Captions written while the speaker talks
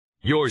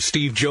Your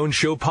Steve Jones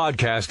Show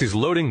podcast is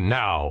loading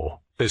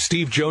now. The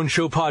Steve Jones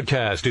Show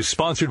podcast is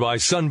sponsored by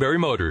Sunbury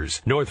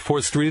Motors, North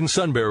 4th Street in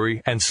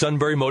Sunbury, and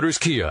Sunbury Motors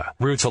Kia,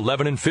 routes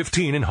 11 and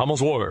 15 in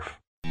Hummel's Wharf.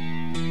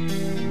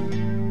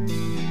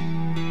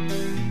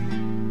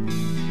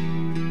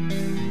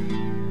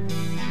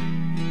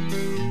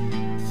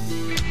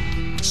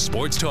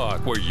 Sports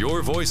talk where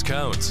your voice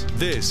counts.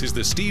 This is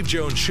the Steve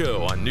Jones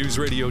Show on News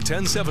Radio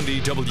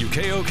 1070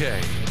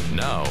 WKOK.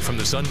 Now from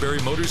the Sunbury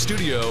Motors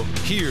Studio,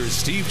 here's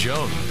Steve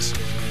Jones.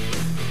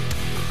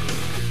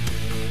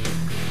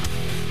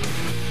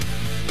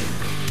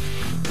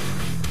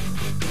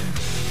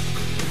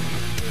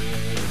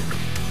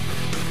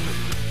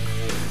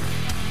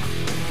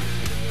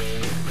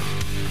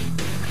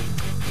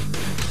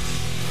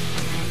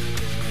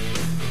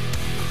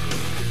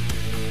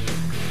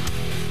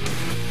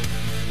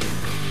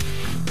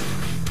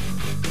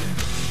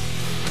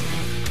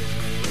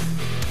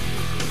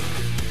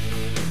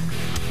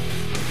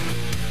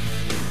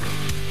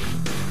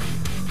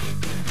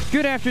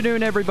 Good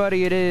afternoon,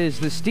 everybody. It is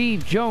the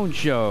Steve Jones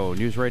Show,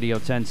 News Radio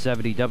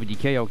 1070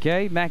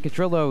 WKOK. Matt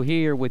Catrillo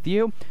here with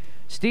you.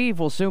 Steve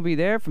will soon be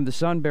there from the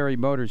Sunbury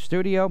Motors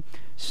Studio.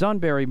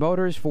 Sunbury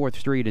Motors, 4th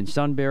Street in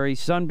Sunbury.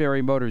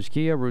 Sunbury Motors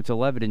Kia, routes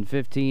 11 and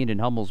 15 in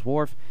Hummel's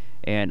Wharf.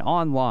 And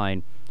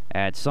online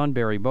at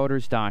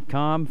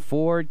sunburymotors.com.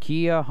 Ford,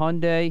 Kia,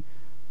 Hyundai,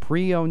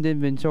 pre-owned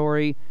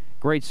inventory,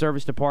 great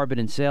service department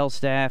and sales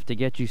staff to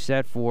get you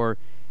set for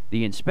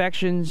the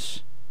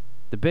inspections,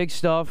 the big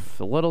stuff,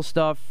 the little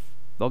stuff.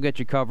 They'll get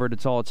you covered.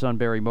 It's all at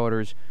Sunbury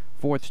Motors,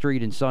 4th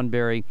Street in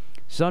Sunbury.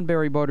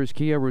 Sunbury Motors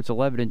Kia, routes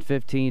 11 and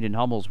 15 in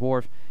Hummel's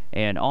Wharf,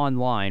 and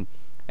online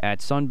at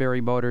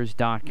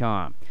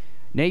sunburymotors.com.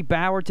 Nate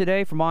Bauer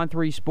today from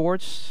On3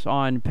 Sports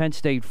on Penn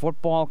State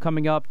football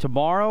coming up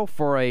tomorrow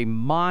for a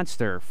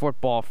monster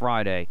Football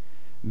Friday.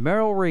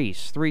 Merrill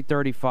Reese,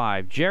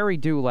 3:35. Jerry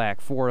Dulac,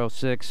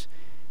 4:06.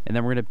 And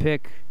then we're going to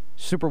pick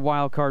Super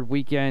Wildcard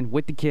Weekend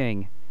with the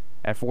King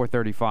at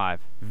 4:35.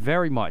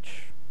 Very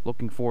much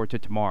looking forward to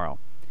tomorrow.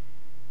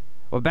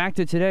 Well, back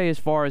to today as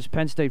far as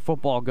Penn State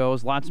football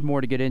goes. Lots more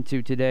to get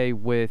into today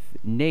with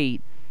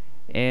Nate.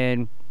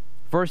 And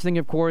first thing,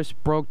 of course,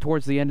 broke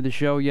towards the end of the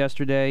show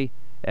yesterday.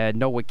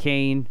 Noah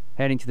Cain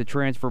heading to the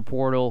transfer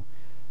portal.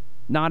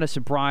 Not a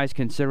surprise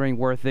considering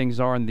where things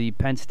are in the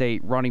Penn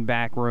State running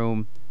back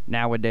room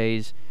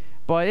nowadays.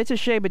 But it's a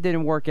shame it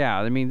didn't work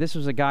out. I mean, this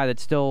was a guy that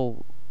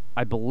still,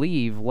 I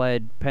believe,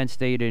 led Penn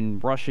State in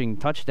rushing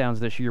touchdowns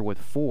this year with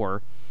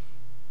 4.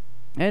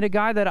 And a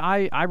guy that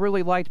I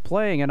really liked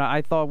playing and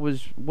I thought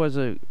was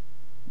a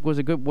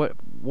good, what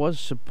was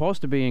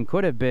supposed to be and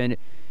could have been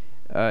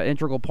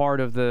integral part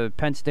of the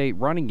Penn State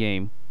running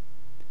game.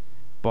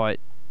 But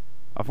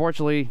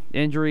unfortunately,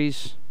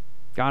 injuries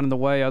got in the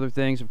way, other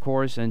things, of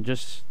course, and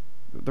just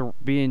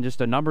being just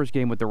a numbers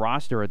game with the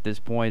roster at this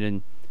point.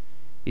 And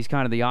he's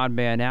kind of the odd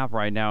man out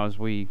right now, as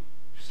we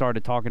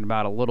started talking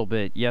about a little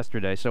bit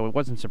yesterday. So it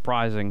wasn't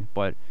surprising,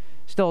 but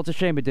still, it's a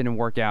shame it didn't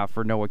work out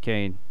for Noah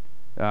Cain.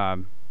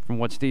 From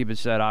what Steve has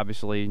said,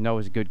 obviously,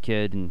 Noah's a good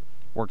kid and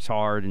works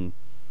hard and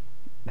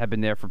had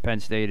been there for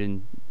Penn State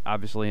and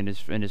obviously in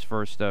his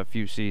first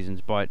few seasons,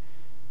 but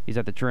he's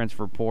at the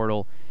transfer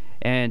portal.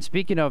 And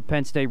speaking of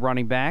Penn State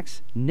running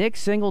backs, Nick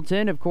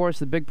Singleton, of course,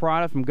 the big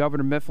product from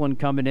Governor Mifflin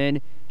coming in,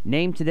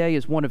 named today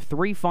as one of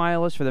 3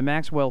 finalists for the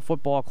Maxwell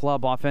Football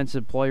Club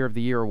Offensive Player of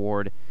the Year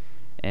Award.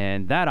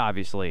 And that,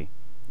 obviously,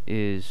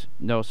 is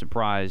no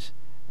surprise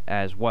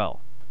as well.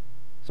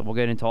 So we'll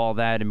get into all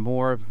that and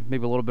more,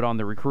 maybe a little bit on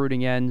the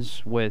recruiting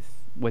ends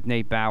with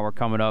Nate Bauer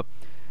coming up.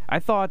 I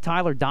thought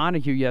Tyler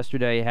Donahue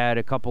yesterday had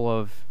a couple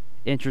of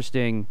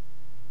interesting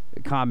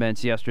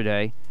comments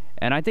yesterday,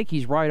 and I think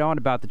he's right on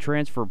about the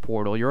transfer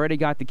portal. You already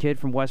got the kid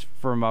from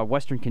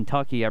Western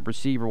Kentucky at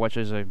receiver, which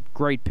is a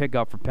great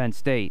pickup for Penn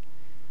State.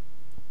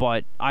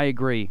 But I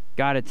agree,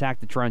 got to attack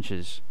the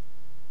trenches.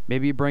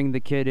 Maybe you bring the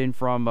kid in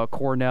from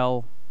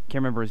Cornell.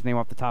 Can't remember his name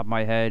off the top of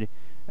my head.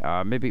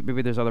 Maybe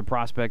there's other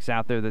prospects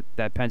out there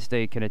that Penn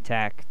State can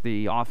attack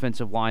the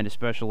offensive line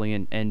especially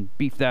and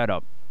beef that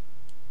up.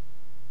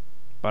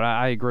 But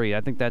I agree.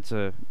 I think that's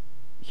a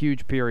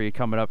huge period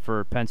coming up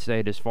for Penn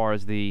State as far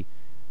as the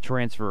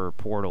transfer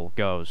portal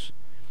goes.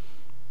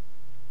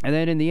 And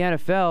then in the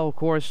NFL, of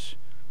course,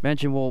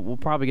 mentioned we'll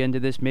probably get into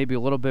this maybe a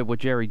little bit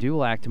with Jerry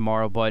Dulac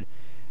tomorrow, but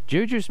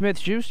Juju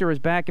Smith-Schuster is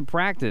back in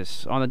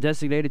practice on the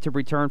designated to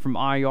return from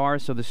IR,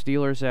 so the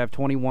Steelers have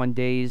 21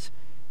 days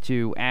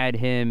to add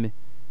him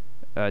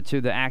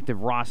to the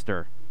active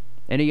roster.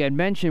 And he had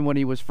mentioned when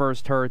he was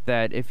first hurt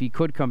that if he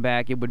could come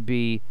back, it would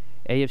be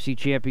AFC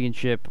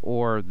Championship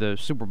or the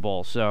Super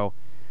Bowl. So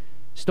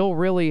still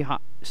really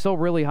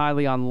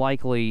highly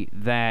unlikely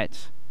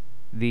that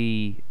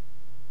the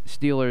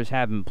Steelers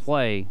have him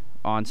play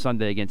on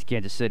Sunday against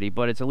Kansas City,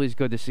 but it's at least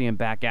good to see him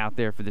back out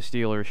there for the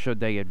Steelers should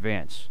they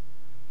advance.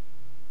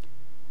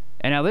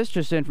 And now this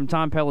just in from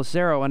Tom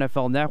Pelissero,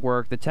 NFL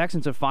Network. The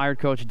Texans have fired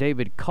coach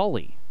David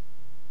Culley.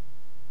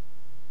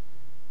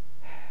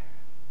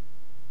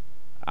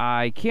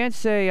 I can't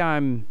say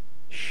I'm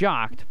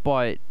shocked,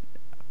 but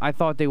I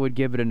thought they would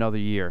give it another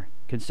year,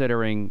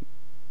 considering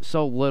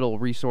so little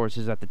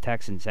resources that the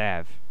Texans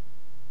have.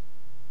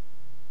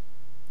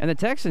 And the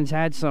Texans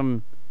had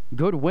some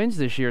good wins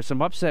this year,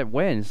 some upset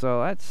wins,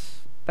 so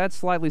that's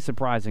slightly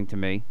surprising to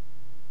me.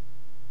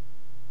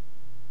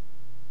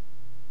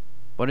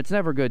 But it's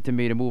never good to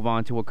me to move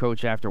on to a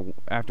coach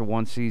after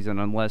one season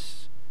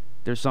unless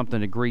there's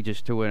something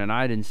egregious to it, and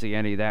I didn't see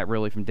any of that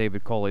really from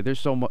David Culley. There's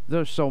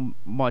so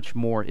much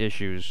more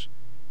issues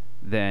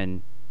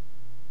than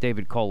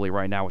David Culley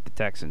right now with the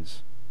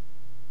Texans.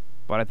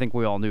 But I think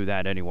we all knew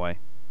that anyway.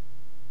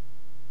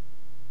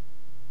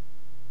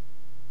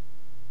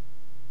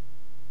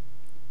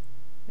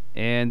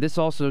 And this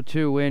also,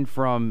 too, in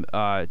from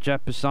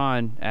Jeff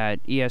Passan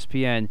at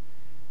ESPN.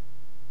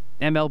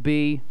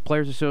 MLB,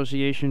 Players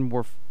Association,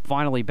 were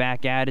finally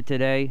back at it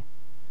today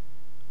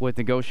with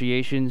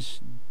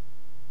negotiations.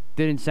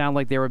 Didn't sound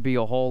like there would be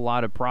a whole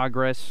lot of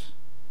progress,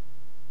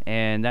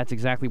 and that's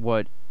exactly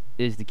what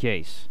is the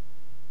case.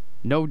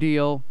 No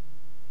deal.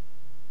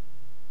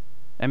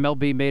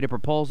 MLB made a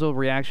proposal.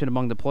 Reaction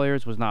among the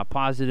players was not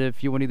positive.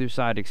 Few on either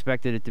side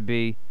expected it to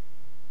be.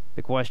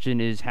 The question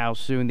is how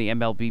soon the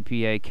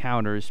MLBPA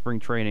counters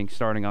spring training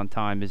starting on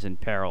time is in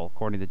peril,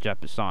 according to Jeff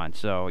Passan.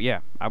 So,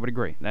 yeah, I would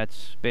agree.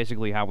 That's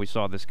basically how we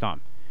saw this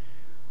come.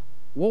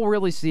 We'll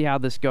really see how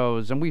this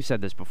goes, and we've said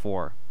this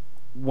before,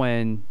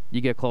 when you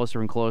get closer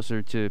and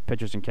closer to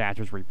pitchers and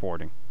catchers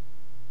reporting.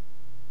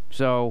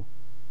 So,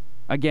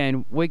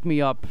 again, wake me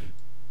up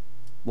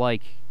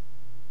like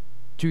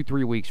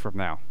 2-3 weeks from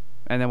now,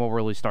 and then we'll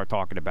really start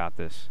talking about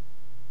this.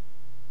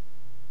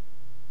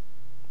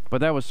 But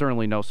that was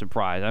certainly no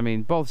surprise. I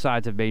mean, both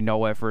sides have made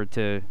no effort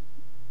to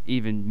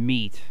even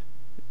meet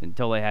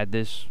until they had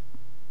this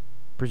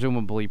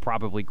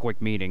probably quick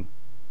meeting.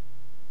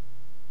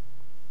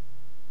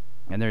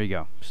 And there you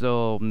go.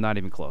 Still not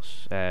even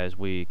close, as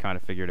we kind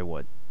of figured it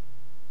would.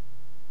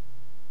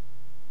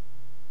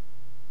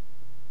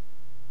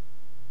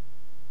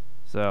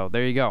 So,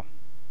 there you go.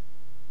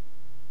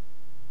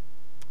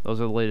 Those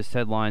are the latest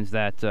headlines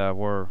that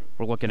we're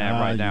looking at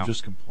right now. You're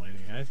just complaining.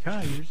 You're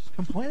just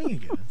complaining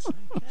again. It's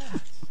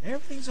like,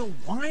 everything's a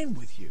whine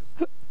with you.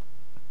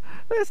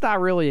 It's not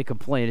really a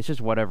complaint. It's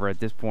just whatever at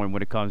this point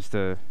when it comes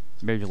to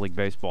Major League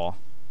Baseball.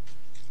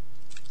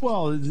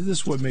 Well, this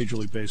is what Major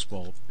League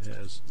Baseball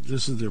has.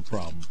 This is their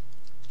problem.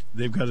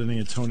 They've got an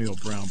Antonio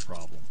Brown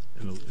problem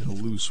in a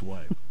loose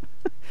way.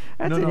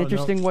 That's an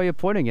interesting way of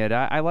putting it.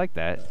 I like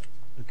that.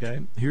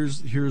 Okay,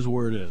 here's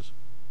where it is.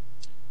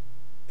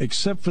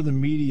 Except for the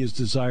media's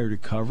desire to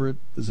cover it,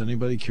 does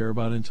anybody care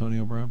about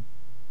Antonio Brown?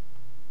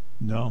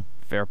 No.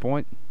 Fair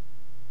point.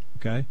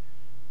 Okay?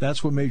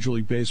 That's what Major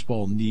League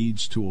Baseball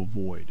needs to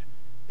avoid.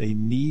 They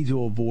need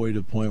to avoid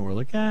a point where,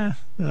 like, they're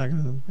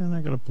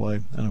not gonna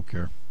play. I don't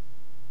care.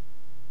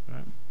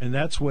 Right. And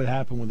that's what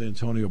happened with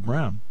Antonio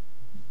Brown.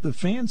 The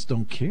fans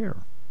don't care.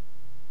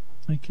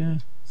 Like, he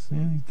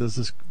does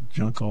this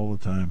junk all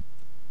the time.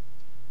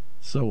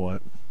 So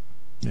what?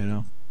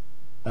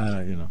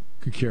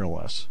 Could care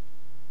less.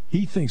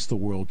 He thinks the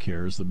world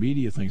cares. The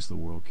media thinks the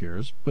world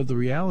cares. But the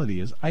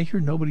reality is, I hear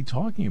nobody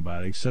talking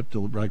about it except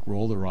to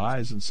roll their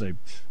eyes and say,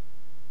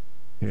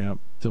 yeah,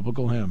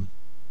 typical him.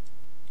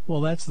 Well,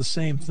 that's the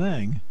same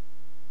thing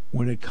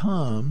when it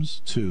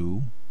comes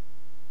to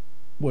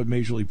what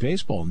Major League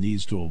Baseball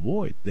needs to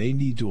avoid. They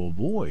need to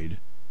avoid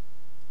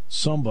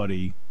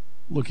somebody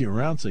looking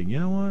around saying, you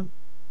know what?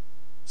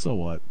 So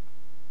what?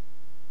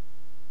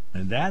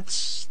 And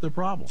that's the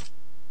problem.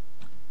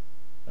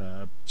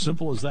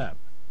 Simple as that.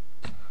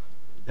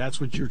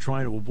 That's what you're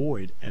trying to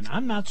avoid. And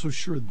I'm not so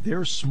sure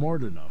they're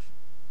smart enough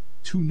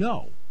to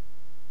know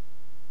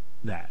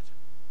that.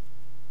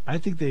 I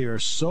think they are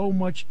so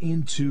much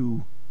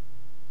into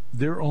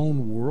their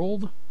own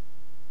world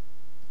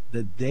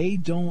that they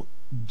don't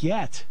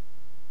get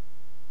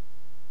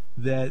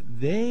that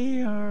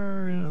they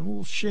are in a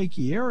little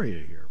shaky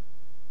area here.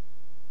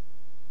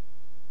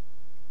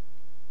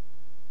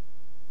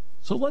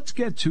 So let's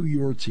get to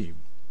your team.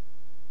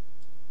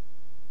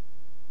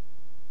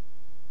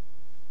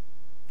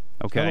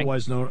 Okay.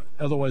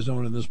 Otherwise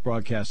known in this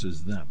broadcast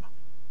as them.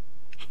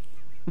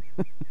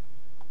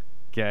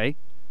 Okay.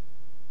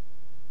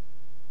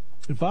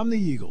 If I'm the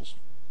Eagles,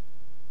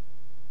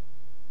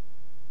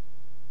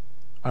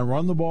 I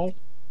run the ball.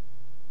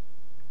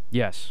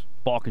 Yes.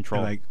 Ball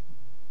control. No.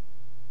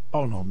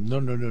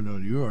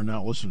 You are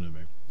not listening to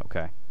me.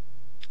 Okay.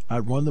 I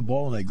run the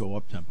ball and I go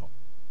up tempo.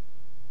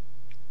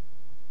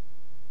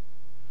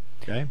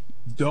 Okay?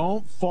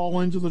 Don't fall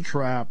into the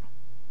trap.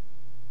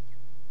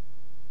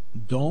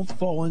 Don't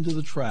fall into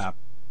the trap.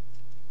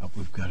 Oh,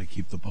 we've got to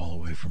keep the ball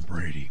away from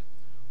Brady.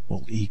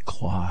 We'll eat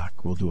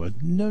clock. We'll do it.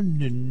 No.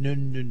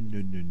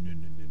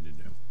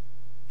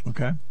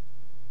 Okay?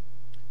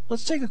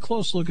 Let's take a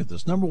close look at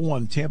this. Number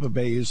one, Tampa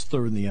Bay is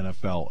third in the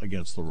NFL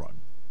against the run.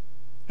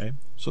 Okay?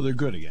 So they're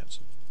good against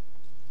it.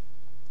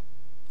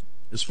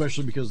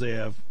 Especially because they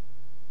have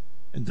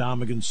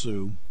Ndamukong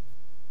Suh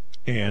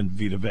and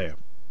Vita Vea.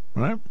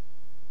 Right?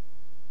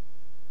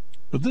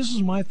 But this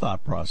is my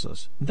thought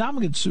process.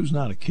 Ndamukong Suh's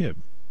not a kid.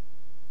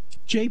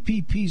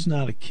 JPP's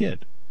not a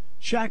kid.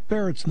 Shaq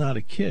Barrett's not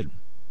a kid.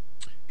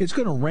 It's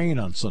going to rain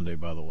on Sunday,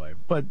 by the way.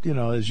 But,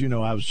 as you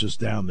know, I was just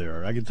down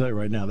there. I can tell you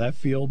right now, that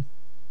field,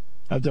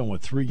 I've done,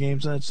 3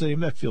 games in that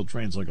stadium? That field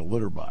trains like a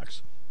litter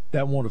box.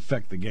 That won't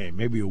affect the game.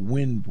 Maybe a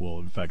wind will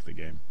affect the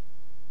game,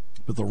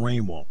 but the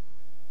rain won't.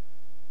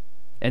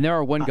 And there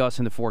are wind gusts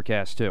in the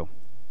forecast, too.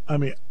 I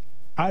mean,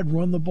 I'd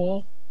run the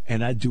ball,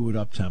 and I'd do it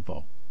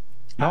up-tempo.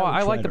 No,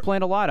 I like the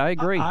plan a lot. I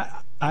agree.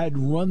 I'd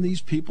run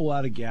these people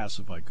out of gas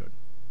if I could.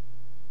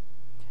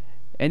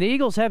 And the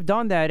Eagles have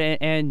done that,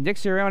 and Nick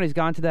Sirianni's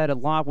gone to that a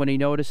lot when he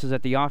notices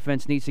that the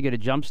offense needs to get a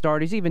jump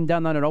start. He's even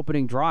done that on an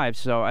opening drive,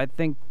 so I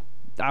think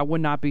I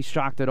would not be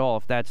shocked at all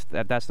if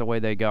that's the way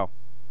they go.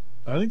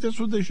 I think that's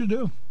what they should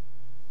do.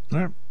 All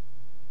right.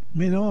 I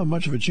mean, they don't have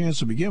much of a chance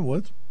to begin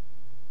with.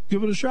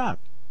 Give it a shot.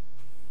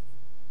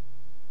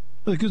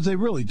 Because they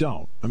really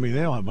don't. I mean,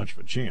 they don't have much of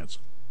a chance.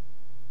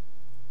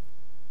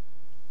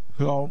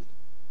 So,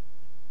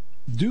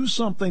 do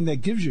something that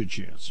gives you a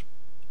chance.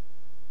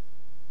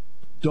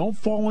 Don't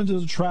fall into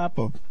the trap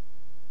of,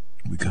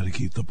 we got to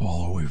keep the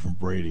ball away from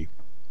Brady.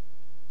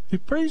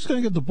 If Brady's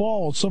going to get the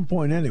ball at some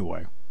point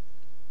anyway,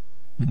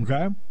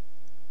 okay?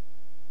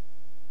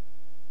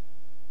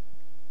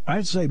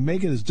 I'd say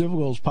make it as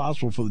difficult as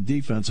possible for the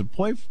defense and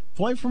play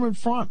from in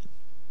front.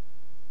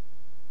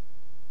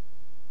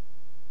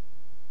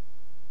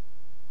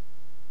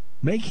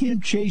 Make him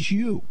chase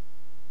you.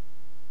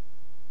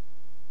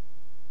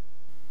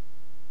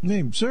 I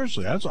mean,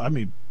 seriously,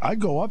 I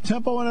go up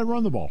tempo and I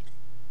run the ball.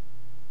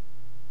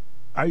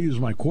 I use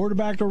my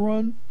quarterback to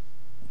run.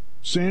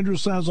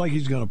 Sanders sounds like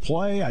he's going to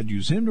play. I'd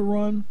use him to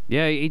run.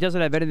 Yeah, he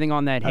doesn't have anything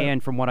on that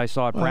hand from what I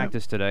saw at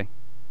practice today.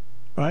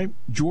 Right,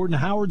 Jordan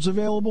Howard's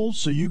available,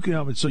 so you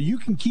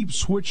can keep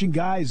switching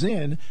guys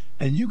in,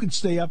 and you can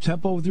stay up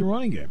tempo with your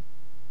running game,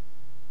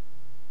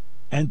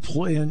 and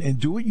play and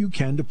do what you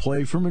can to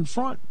play from in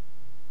front.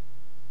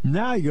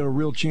 Now you got a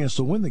real chance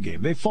to win the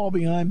game. They fall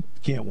behind,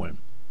 can't win.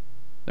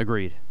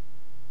 Agreed.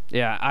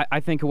 Yeah, I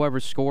think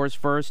whoever scores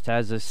first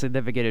has a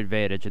significant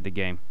advantage in the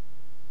game.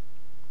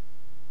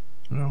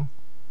 No.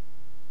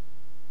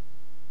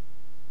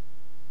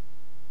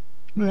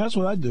 I mean, that's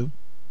what I'd do.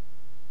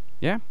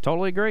 Yeah,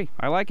 totally agree.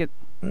 I like it.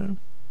 Yeah.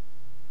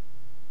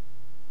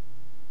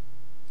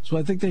 That's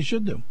what I think they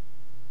should do.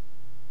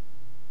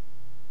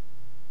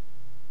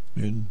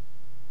 And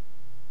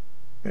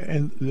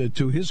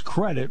to his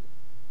credit,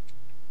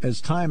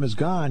 as time has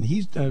gone,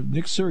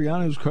 Nick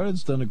Sirianni's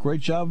credit's done a great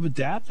job of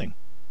adapting.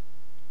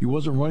 He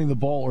wasn't running the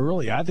ball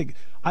early. I think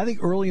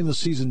early in the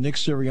season, Nick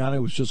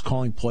Sirianni was just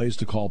calling plays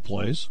to call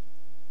plays.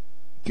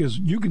 Because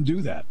you can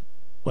do that.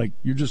 Like,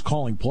 you're just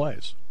calling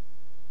plays.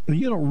 And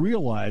you don't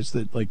realize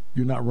that, like,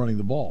 you're not running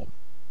the ball.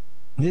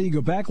 And then you go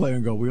back later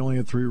and go, we only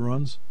had 3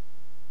 runs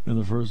in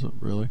the first.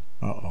 Really?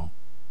 Uh-oh.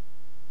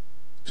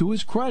 To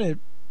his credit,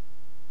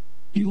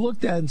 he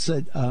looked at it and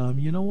said,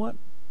 you know what?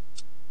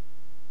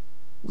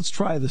 Let's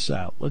try this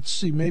out. Let's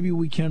see. Maybe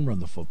we can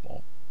run the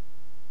football.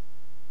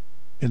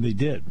 And they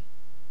did.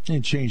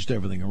 And changed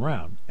everything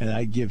around. And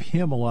I give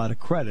him a lot of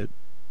credit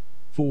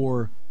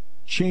for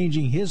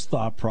changing his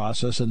thought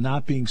process and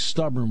not being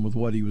stubborn with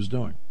what he was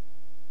doing.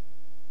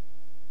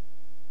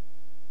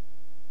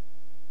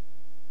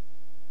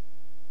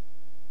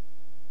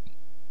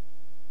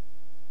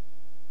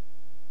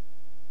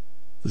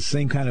 The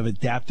same kind of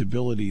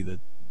adaptability that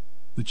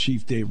the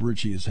Chief Dave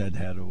Ritchie has had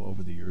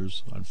over the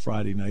years on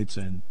Friday nights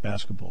and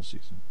basketball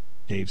season.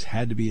 Dave's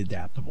had to be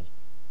adaptable.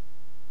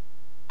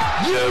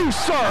 You,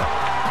 sir,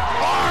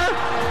 are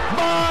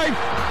my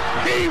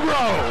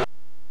hero!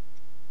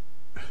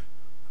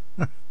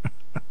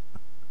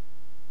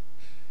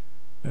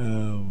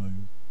 Oh, my.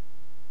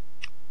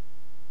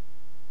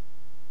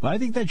 Well, I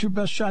think that's your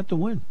best shot to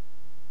win.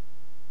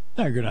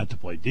 Now you're going to have to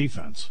play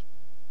defense.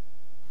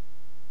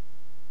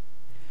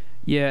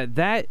 Yeah,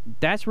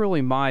 that's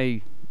really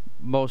my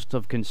most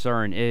of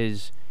concern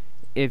is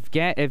if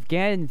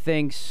Gannon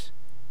thinks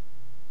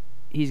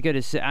he's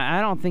going to. I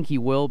don't think he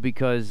will,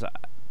 because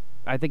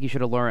I think he should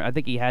have learned. I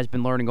think he has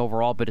been learning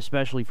overall, but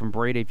especially from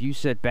Brady. If you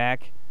sit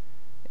back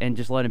and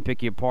just let him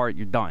pick you apart,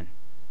 you're done.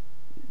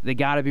 They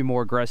got to be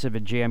more aggressive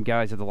and jam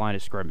guys at the line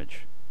of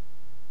scrimmage.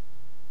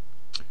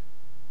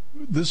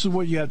 This is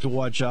what you have to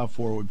watch out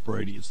for with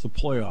Brady. It's the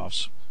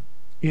playoffs.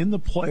 In the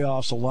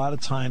playoffs, a lot of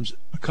times,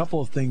 a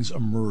couple of things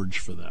emerge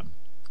for them.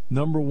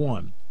 Number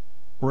one,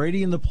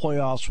 Brady in the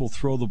playoffs will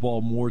throw the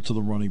ball more to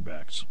the running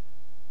backs.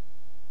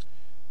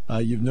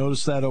 You've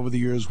noticed that over the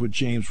years with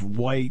James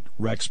White,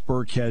 Rex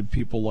Burkhead,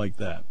 people like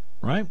that,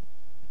 right?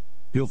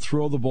 He'll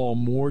throw the ball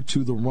more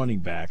to the running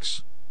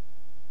backs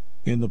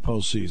in the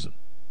postseason.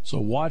 So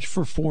watch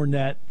for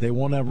Fournette. They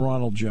won't have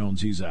Ronald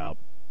Jones. He's out.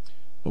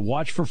 But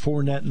watch for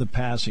Fournette in the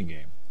passing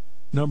game.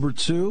 Number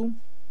two,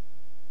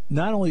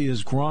 not only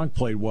has Gronk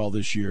played well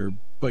this year,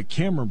 but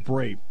Cameron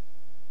Brate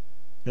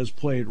has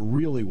played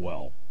really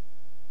well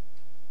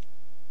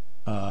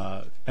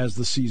as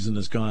the season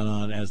has gone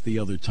on as the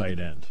other tight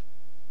end.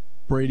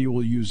 Brady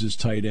will use his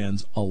tight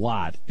ends a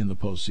lot in the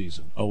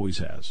postseason. Always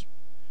has.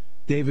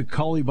 David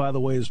Culley, by the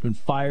way, has been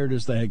fired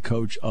as the head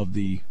coach of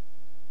the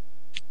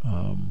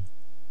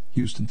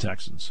Houston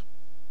Texans.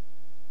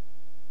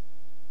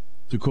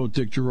 To quote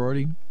Dick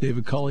Girardi,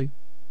 David Culley,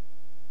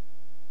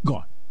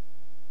 gone.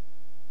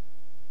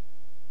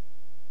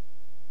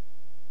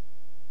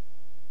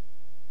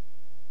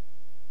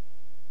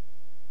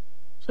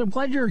 So I'm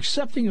glad you're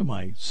accepting of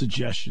my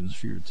suggestions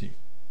for your team.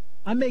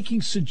 I'm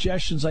making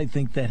suggestions I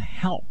think that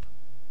help.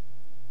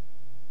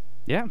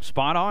 Yeah,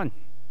 spot on.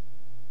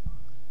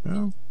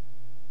 Well,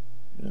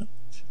 yeah. I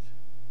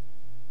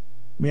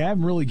mean, I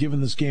haven't really given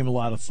this game a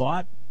lot of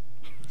thought.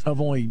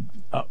 I've only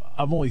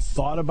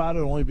thought about it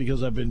only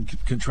because I've been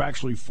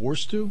contractually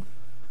forced to.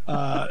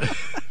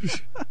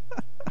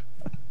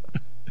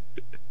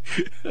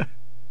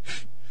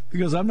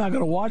 Because I'm not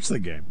going to watch the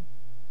game.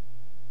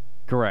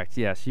 Correct.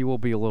 Yes, you will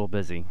be a little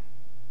busy.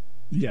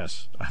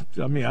 Yes.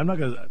 I mean, I'm not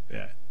going to...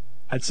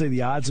 I'd say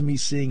the odds of me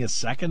seeing a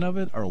second of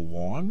it are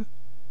long,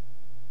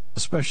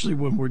 especially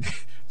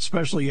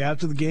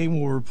after the game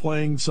when we're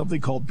playing something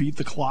called Beat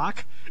the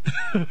Clock.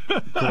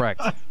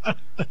 Correct.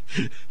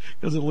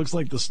 Because it looks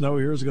like the snow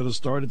here is going to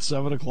start at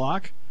 7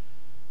 o'clock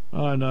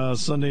on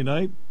Sunday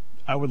night.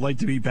 I would like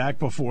to be back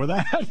before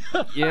that.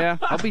 Yeah,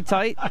 I'll be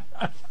tight.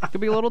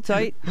 Could be a little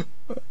tight.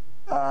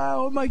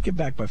 I might get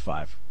back by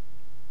 5.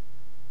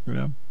 You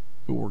know,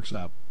 if it works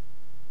out.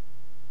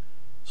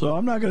 So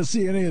I'm not going to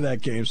see any of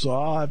that game, so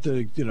I'll have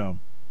to,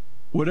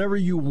 whatever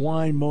you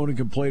whine, moan, and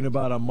complain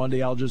about on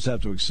Monday, I'll just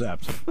have to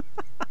accept.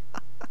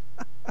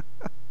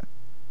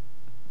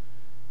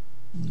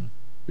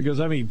 Because,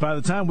 I mean, by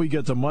the time we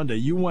get to Monday,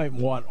 you might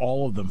want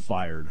all of them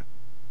fired.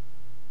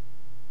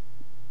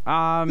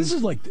 This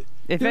is like...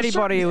 If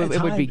anybody,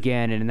 it would be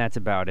Gannon, and that's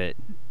about it.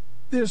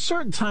 There's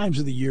certain times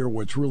of the year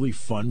where it's really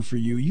fun for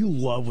you. You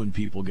love when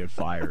people get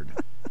fired.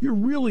 You're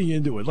really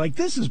into it. Like,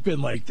 this has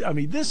been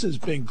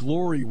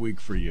glory week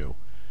for you.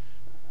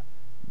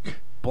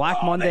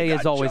 Black Monday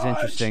is always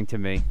interesting to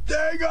me.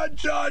 They got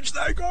Judge.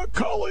 They got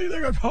Culley.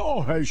 They got,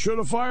 should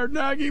have fired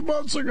Nagy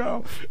months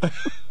ago.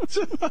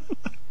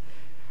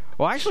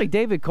 Well, actually,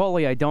 David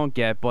Culley I don't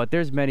get, but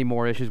there's many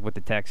more issues with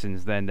the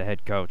Texans than the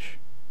head coach.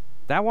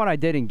 That one I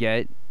didn't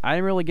get. I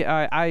didn't really get.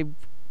 I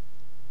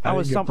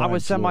was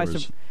semi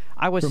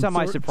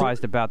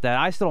surprised about that.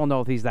 I still don't know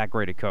if he's that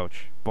great a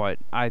coach, but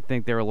I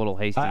think they're a little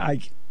hasty.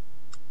 I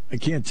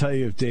can't tell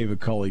you if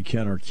David Culley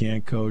can or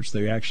can't coach.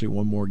 They actually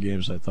won more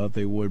games than I thought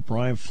they would.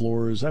 Brian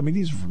Flores, I mean,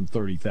 these are from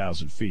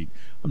 30,000 feet.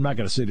 I'm not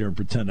going to sit here and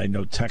pretend I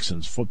know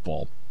Texans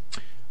football,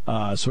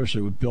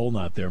 especially with Bill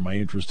not there. My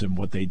interest in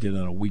what they did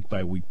on a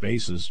week-by-week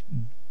basis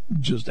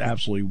just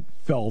absolutely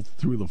fell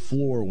through the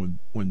floor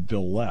when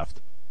Bill left,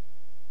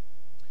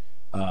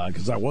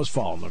 because I was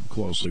following them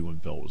closely when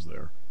Bill was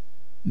there.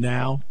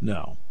 Now,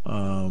 no.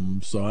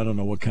 So I don't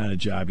know what kind of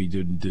job he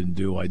did and didn't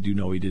do. I do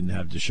know he didn't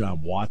have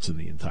Deshaun Watson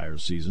the entire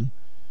season.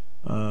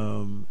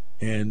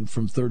 And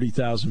from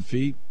 30,000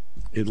 feet,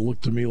 it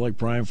looked to me like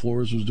Brian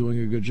Flores was doing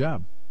a good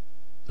job.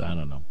 So I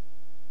don't know.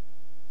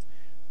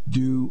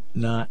 Do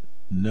not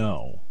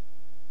know.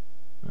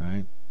 All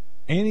right.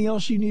 Anything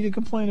else you need to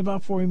complain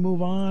about before we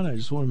move on? I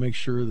just want to make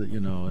sure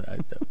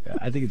that,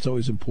 I think it's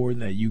always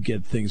important that you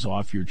get things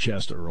off your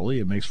chest early.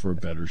 It makes for a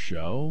better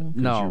show.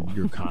 No.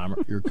 You're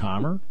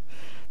calmer.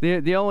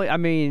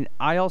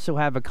 I also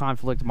have a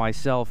conflict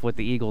myself with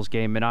the Eagles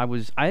game, and I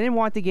didn't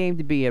want the game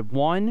to be at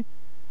 1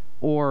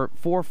 or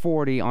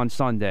 4:40 on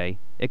Sunday.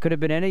 It could have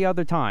been any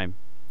other time,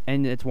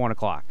 and it's 1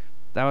 o'clock.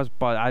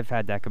 But I've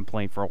had that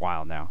complaint for a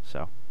while now,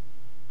 so.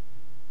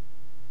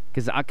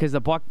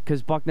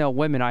 Because Bucknell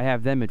women, I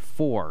have them at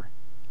 4.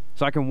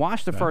 So I can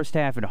watch the first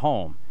half at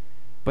home.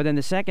 But then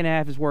the second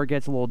half is where it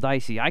gets a little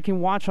dicey. I can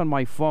watch on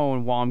my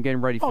phone while I'm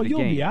getting ready for the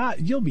game.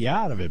 You'll be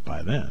out of it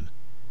by then.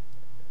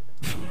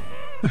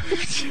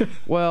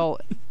 Well,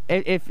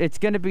 if it's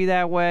going to be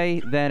that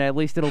way, then at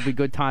least it'll be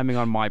good timing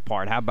on my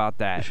part. How about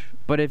that?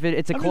 But if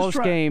it's a close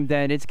game,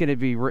 then it's going to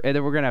be. We're going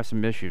to have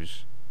some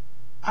issues.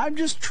 I'm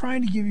just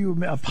trying to give you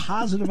a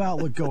positive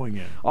outlook going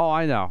in. Oh,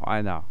 I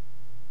know.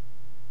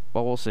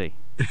 But we'll see.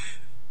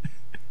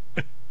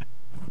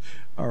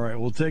 All right,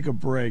 we'll take a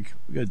break.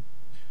 We got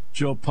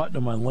Joe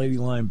Putnam on Lady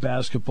Lion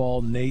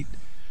basketball, Nate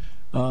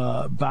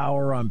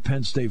Bauer on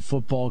Penn State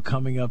football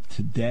coming up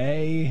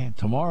today.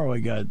 Tomorrow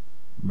we got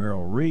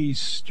Merrill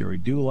Reese, Jerry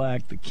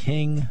Dulac, the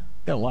King.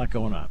 Got a lot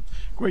going on.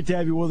 Great to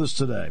have you with us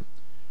today.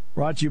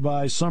 Brought to you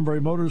by Sunbury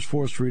Motors,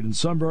 4th Street in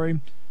Sunbury.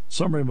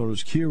 Sunbury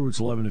Motors Kia, routes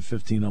 11 and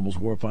 15 Hummels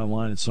Wharf,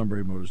 online at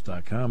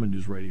sunburymotors.com and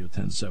News Radio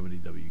 1070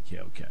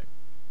 WKOK.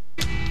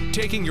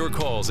 Taking your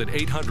calls at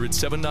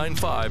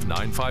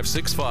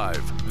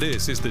 800-795-9565.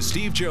 This is the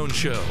Steve Jones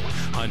Show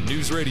on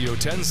News Radio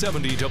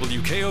 1070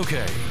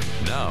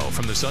 WKOK. Now,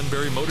 from the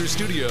Sunbury Motors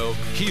Studio,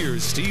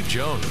 here's Steve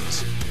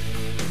Jones.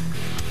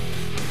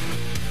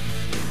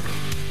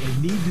 They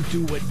need to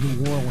do what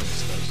New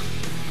Orleans does.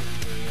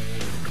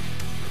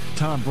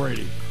 Tom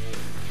Brady.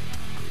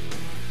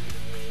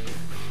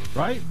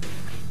 Right?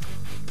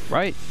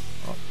 Right.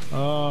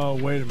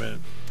 Oh, wait a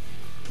minute.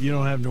 You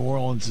don't have New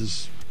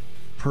Orleans'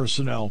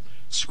 personnel.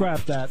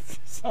 Scrap that.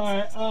 All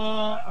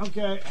right.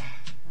 Okay.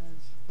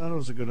 That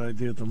was a good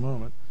idea at the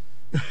moment.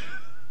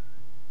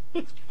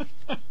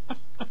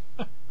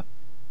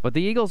 But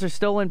the Eagles are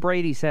still in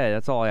Brady's head.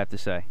 That's all I have to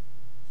say.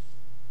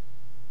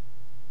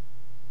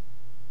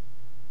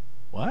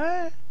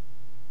 What?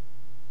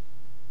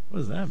 What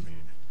does that mean?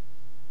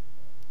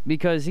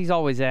 Because he's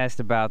always asked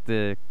about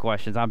the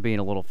questions. I'm being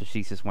a little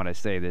facetious when I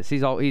say this.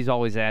 He's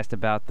always asked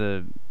about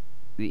the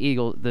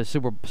Eagle, the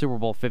Super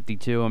Bowl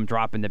 52, him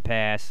dropping the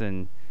pass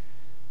and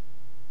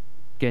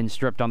getting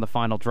stripped on the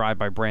final drive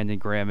by Brandon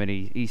Graham, and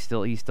he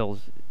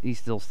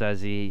still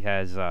says he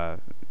has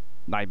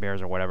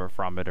nightmares or whatever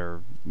from it,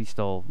 or he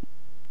still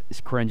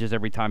cringes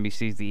every time he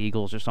sees the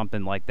Eagles or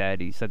something like that.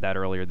 He said that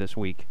earlier this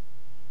week.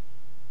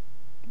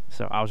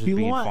 So I was just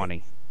being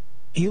funny.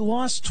 He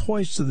lost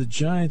twice to the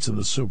Giants in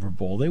the Super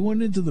Bowl. They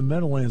went into the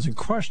Meadowlands and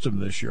crushed him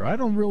this year. I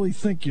don't really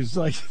think he's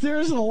like, there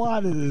isn't a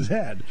lot in his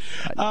head.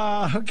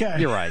 Okay.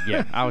 You're right,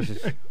 yeah. I was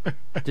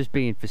just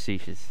being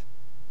facetious.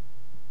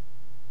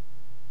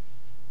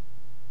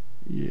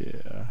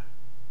 Yeah.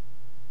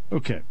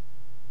 Okay.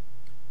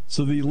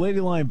 So the Lady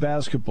Lion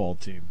basketball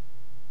team,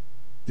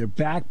 they're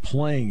back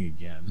playing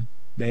again.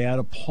 They had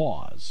a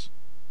pause.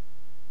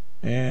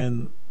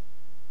 And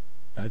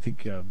I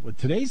think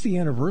today's the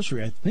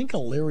anniversary, I think,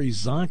 of Larry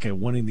Zonka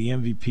winning the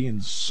MVP in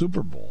the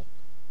Super Bowl.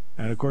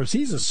 And, of course,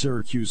 he's a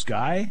Syracuse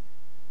guy,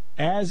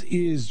 as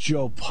is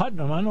Joe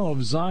Putnam. I don't know if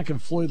Zonka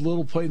and Floyd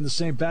Little played in the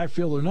same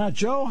backfield or not.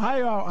 Joe,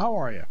 how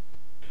are you?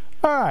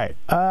 All right.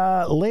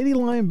 Lady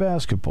Lion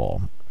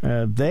basketball.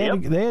 They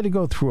had to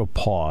go through a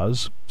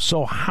pause.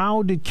 So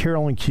how did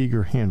Carolyn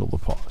Keeger handle the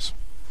pause?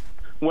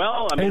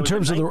 Well, I mean, in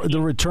terms of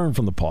the return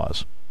from the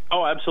pause.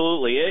 Oh,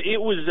 absolutely. It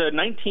was a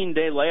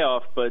 19-day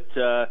layoff, but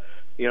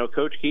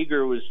Coach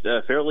Keeger was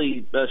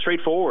fairly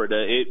straightforward.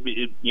 As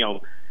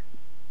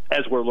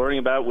we're learning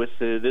about with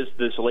this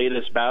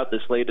latest bout,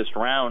 this latest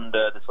round,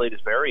 this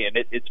latest variant,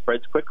 it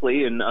spreads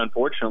quickly, and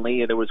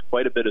unfortunately, there was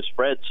quite a bit of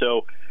spread.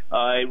 So,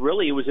 it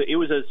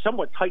was a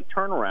somewhat tight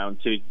turnaround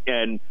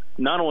and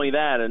not only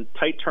that, a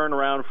tight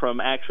turnaround from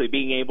actually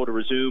being able to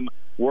resume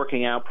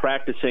working out,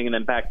 practicing, and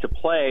then back to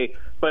play,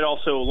 but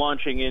also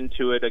launching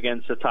into it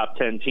against a top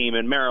 10 team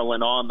in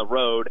Maryland on the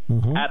road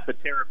at the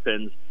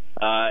Terrapins.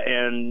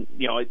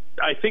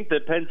 I think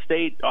that Penn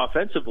State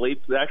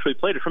offensively actually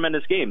played a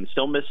tremendous game.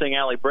 Still missing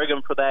Allie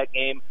Brigham for that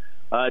game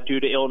due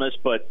to illness,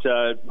 but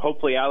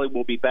hopefully Allie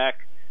will be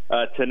back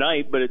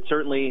tonight. But it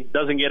certainly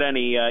doesn't get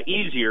any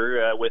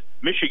easier with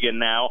Michigan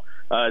now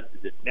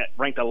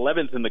ranked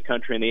 11th in the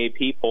country in the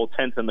AP poll,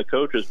 10th in the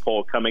coaches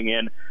poll coming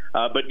in.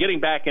 But getting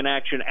back in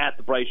action at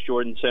the Bryce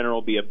Jordan Center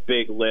will be a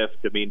big lift.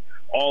 I mean,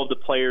 all of the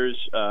players,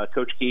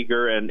 Coach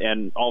Keeger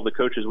and all the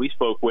coaches we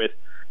spoke with,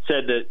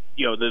 said that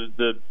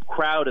the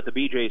crowd at the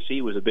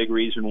BJC was a big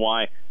reason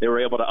why they were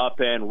able to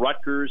upend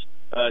Rutgers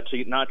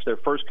to notch their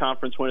first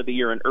conference win of the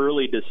year in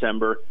early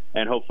December,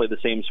 and hopefully the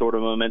same sort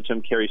of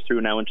momentum carries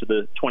through now into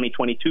the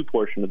 2022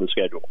 portion of the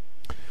schedule.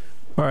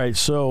 All right,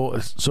 so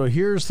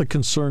here's the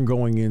concern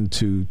going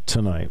into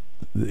tonight.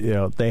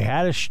 They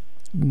had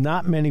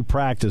not many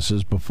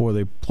practices before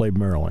they played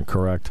Maryland,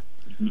 correct?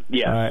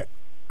 Yeah.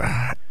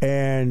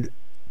 And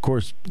of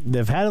course,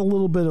 they've had a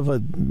little bit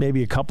of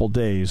maybe a couple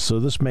days, so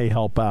this may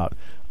help out.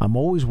 I'm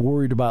always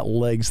worried about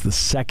legs the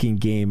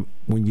second game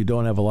when you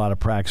don't have a lot of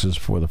practices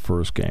for the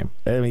first game.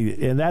 I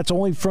mean, and that's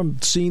only from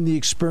seeing the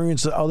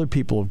experience that other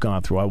people have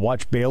gone through. I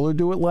watched Baylor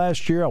do it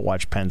last year. I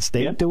watched Penn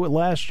State do it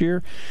last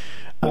year.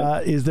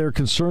 Is there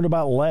concern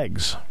about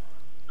legs?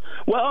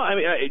 Well, I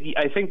mean,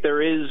 I think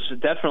there is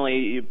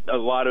definitely a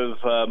lot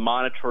of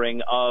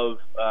monitoring of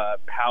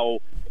how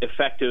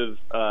effective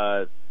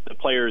the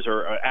players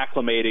are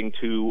acclimating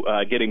to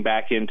getting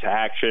back into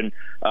action.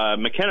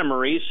 McKenna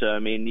Marisa, I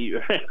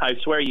mean, I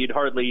swear you'd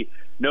hardly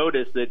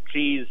notice that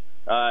she's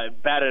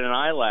batted an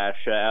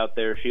eyelash out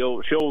there.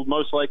 She'll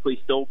most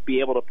likely still be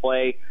able to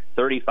play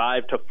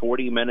 35 to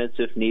 40 minutes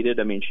if needed.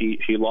 I mean, she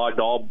logged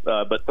all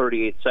but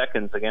 38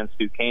 seconds against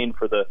Duquesne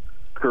for the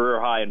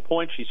career high in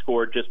points she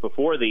scored just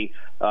before the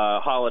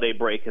holiday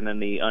break and then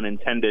the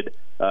unintended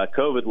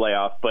COVID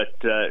layoff. But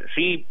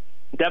she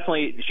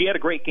had a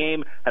great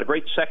game, had a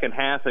great second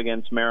half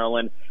against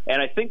Maryland.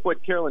 And I think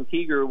what Carolyn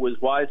Keeger was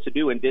wise to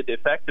do and did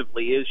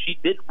effectively is she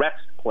did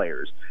rest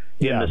players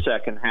in the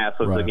second half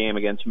of the game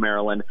against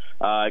Maryland.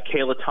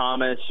 Kayla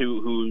Thomas,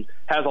 who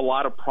has a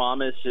lot of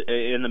promise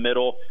in the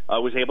middle,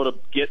 was able to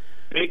get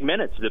big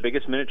minutes, the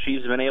biggest minutes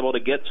she's been able to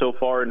get so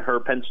far in her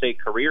Penn State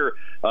career.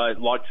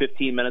 Logged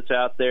 15 minutes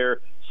out there,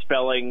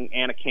 spelling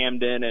Anna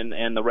Camden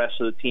and the rest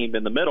of the team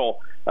in the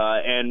middle.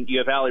 And you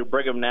have Allie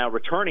Brigham now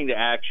returning to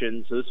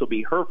action, so this will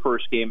be her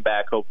first game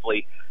back,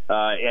 hopefully,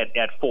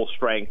 at full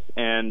strength.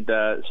 And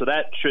so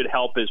that should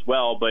help as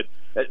well. But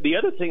the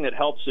other thing that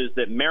helps is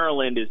that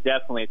Maryland is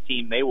definitely a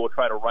team. They will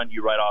try to run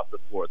you right off the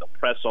floor. They'll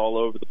press all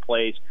over the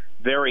place,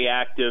 very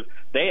active.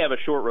 They have a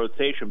short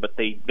rotation, but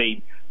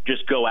they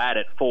just go at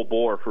it full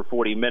bore for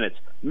 40 minutes.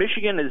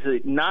 Michigan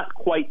is not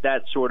quite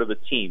that sort of a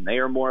team. They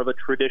are more of a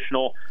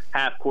traditional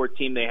half-court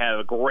team. They have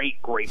a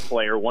great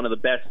player, one of the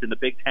best in the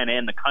Big Ten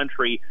and the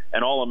country,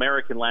 an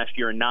All-American last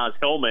year in Naz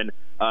Hillman,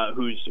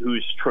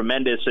 who's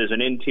tremendous as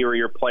an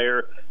interior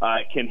player,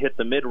 can hit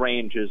the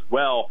mid-range as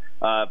well.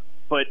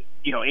 But,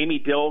 Amy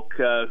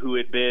Dilk, who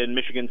had been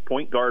Michigan's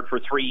point guard for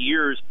 3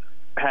 years,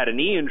 had a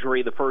knee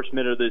injury the first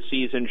minute of the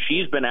season.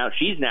 She's been out.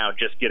 She's now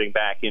just getting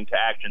back into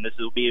action. This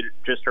will be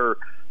just her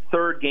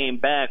third game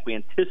back. We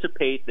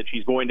anticipate that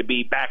she's going to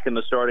be back in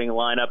the starting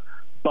lineup,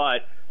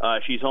 but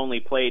she's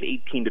only played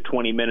 18 to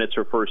 20 minutes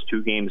her first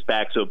 2 games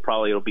back, so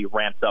probably it'll be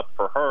ramped up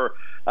for her.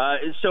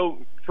 So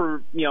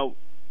for,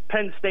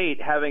 Penn State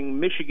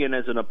having Michigan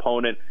as an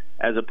opponent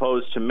as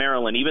opposed to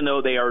Maryland, even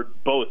though they are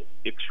both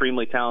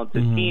extremely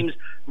talented teams,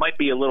 might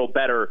be a little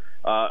better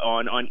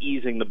on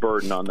easing the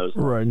burden on those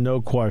lines. Right,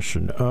 no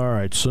question. All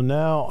right, so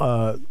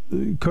now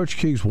Coach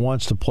Keegs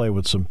wants to play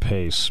with some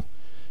pace.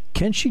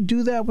 Can she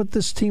do that with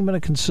this team on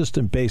a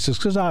consistent basis?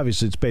 Because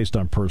obviously it's based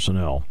on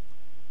personnel.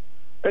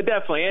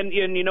 Definitely, and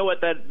you know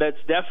what?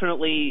 That's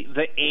definitely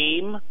the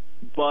aim,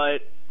 but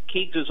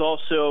Keegs is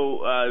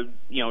also,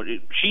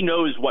 she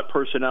knows what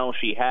personnel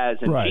she has,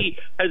 and she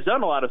has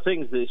done a lot of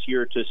things this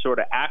year to sort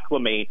of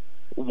acclimate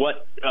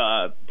what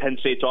Penn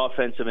State's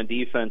offensive and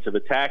defensive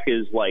attack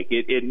is like.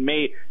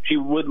 She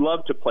would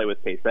love to play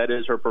with pace. That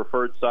is her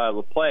preferred style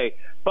of play.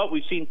 But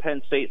we've seen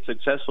Penn State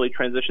successfully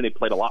transition. They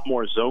played a lot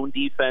more zone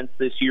defense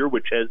this year,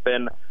 which has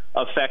been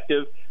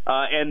effective.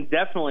 And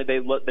definitely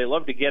they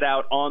love to get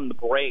out on the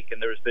break,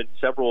 and there's been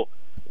several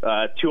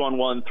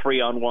 2-on-1,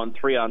 3-on-1,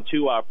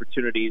 3-on-2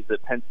 opportunities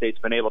that Penn State's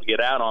been able to get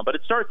out on. But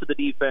it starts at the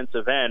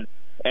defensive end.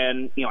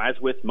 And,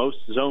 as with most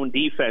zone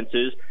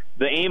defenses,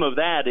 the aim of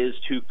that is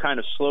to kind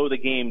of slow the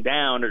game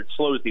down, or it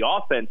slows the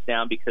offense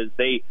down because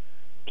they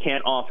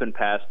can't often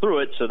pass through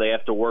it, so they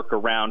have to work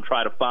around,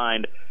 try to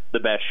find the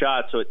best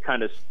shot. So it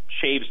kind of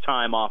shaves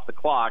time off the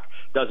clock,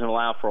 doesn't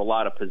allow for a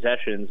lot of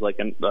possessions like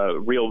a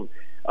real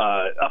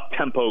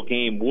up-tempo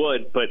game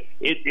would, but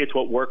it's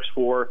what works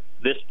for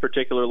this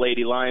particular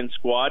Lady Lions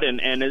squad. And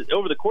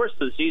over the course of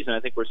the season, I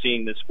think we're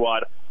seeing this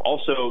squad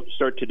also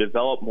start to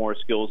develop more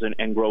skills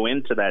and grow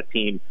into that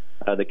team.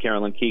 The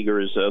Carolyn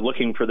Keegers,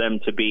 looking for them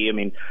to be,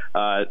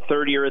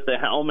 third year at the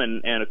helm,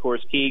 and of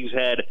course Keegs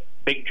had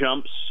big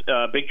jump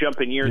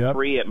in year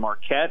 3 at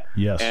Marquette.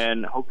 Yes.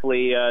 And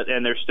hopefully,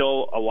 and there's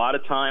still a lot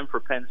of time for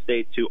Penn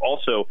State to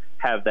also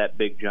have that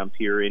big jump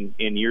here in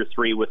year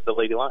 3 with the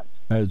Lady Lions.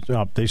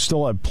 They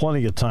still have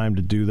plenty of time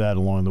to do that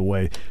along the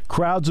way.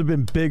 Crowds have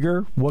been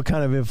bigger. What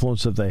kind of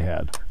influence have they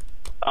had?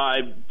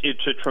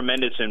 It's a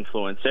tremendous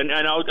influence. And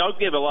I'll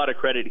give a lot of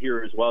credit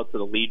here as well to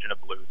the Legion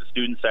of Blue. The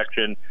student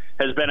section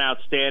has been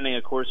outstanding.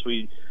 Of course,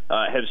 we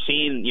have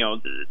seen,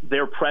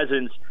 their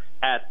presence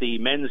at the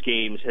men's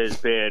games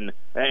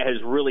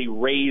has really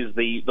raised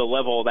the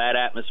level of that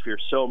atmosphere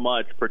so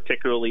much,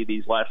 particularly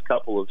these last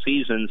couple of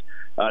seasons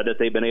that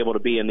they've been able to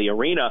be in the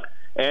arena.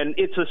 And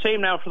it's the same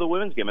now for the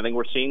women's game. I think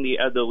we're seeing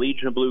the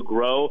Legion of Blue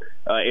grow.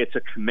 It's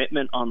a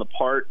commitment on the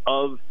part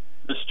of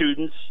the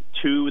students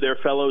to their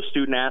fellow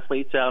student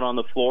athletes out on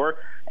the floor,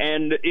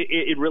 and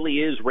it really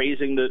is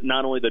raising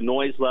not only the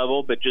noise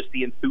level but just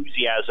the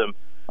enthusiasm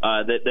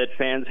that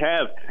fans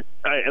have.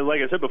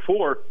 Like I said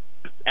before,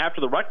 after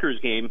the Rutgers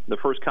game, the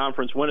first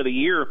conference win of the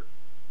year,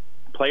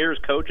 players,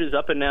 coaches,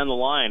 up and down the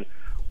line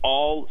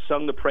all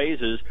sung the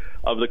praises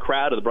of the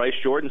crowd of the Bryce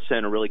Jordan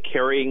Center, really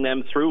carrying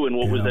them through in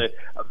what was a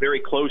very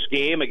close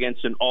game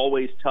against an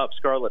always tough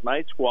Scarlet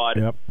Knight squad.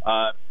 Yep.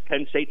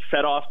 Penn State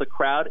fed off the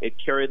crowd. It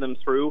carried them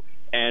through.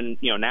 And,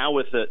 now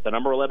with the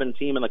number 11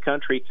 team in the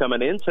country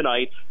coming in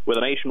tonight with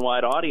a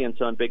nationwide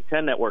audience on Big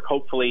Ten Network,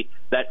 hopefully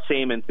that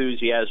same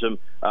enthusiasm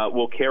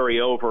will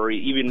carry over,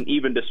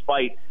 even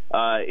despite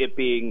it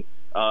being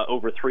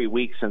over 3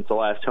 weeks since the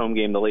last home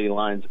game the Lady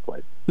Lions have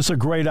played. It's a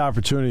great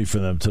opportunity for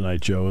them tonight,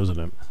 Joe, isn't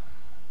it?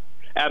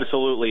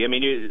 Absolutely.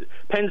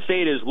 Penn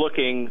State is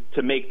looking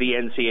to make the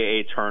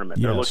NCAA tournament.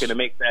 Yes. They're looking to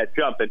make that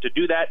jump. And to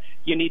do that,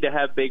 you need to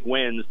have big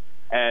wins.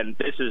 And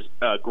this is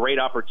a great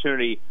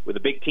opportunity with a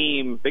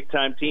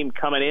big-time team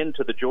coming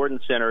into the Jordan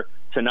Center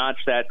to notch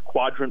that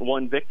Quadrant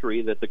 1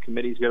 victory that the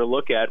committee's going to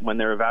look at when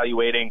they're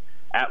evaluating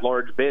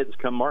at-large bids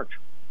come March.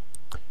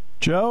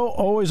 Joe,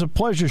 always a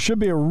pleasure. Should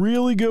be a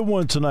really good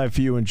one tonight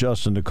for you and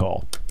Justin to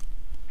call.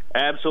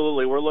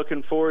 Absolutely. We're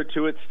looking forward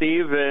to it,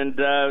 Steve, and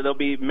there'll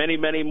be many,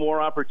 many more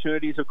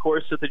opportunities, of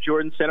course, at the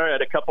Jordan Center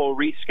at a couple of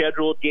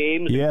rescheduled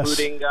games,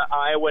 including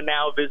Iowa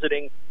now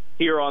visiting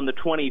here on the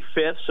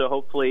 25th, so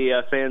hopefully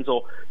fans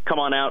will come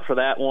on out for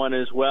that one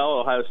as well.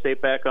 Ohio State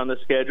back on the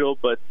schedule,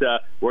 but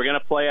we're going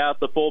to play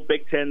out the full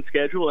Big Ten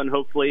schedule, and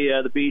hopefully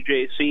the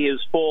BJC is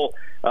full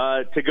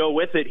to go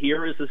with it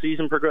here as the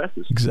season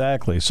progresses.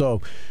 Exactly.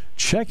 So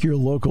check your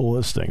local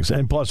listings,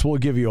 and plus we'll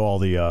give you all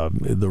the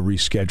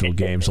rescheduled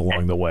games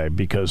along the way,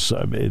 because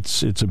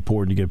it's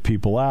important to get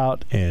people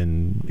out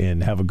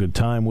and have a good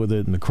time with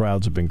it, and the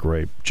crowds have been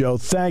great. Joe,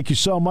 thank you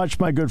so much,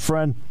 my good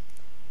friend.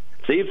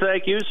 Steve,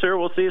 thank you, sir.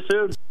 We'll see you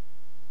soon.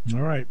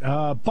 All right.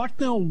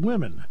 Bucknell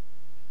women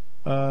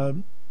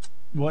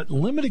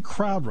limited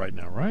crowd right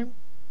now, right?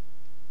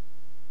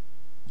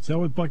 Is that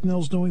what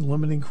Bucknell's doing,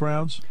 limiting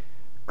crowds?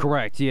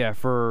 Correct, yeah,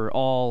 for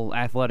all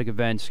athletic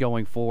events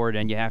going forward,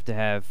 and you have to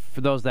have,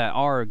 for those that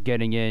are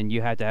getting in,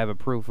 you have to have a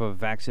proof of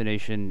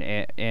vaccination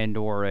and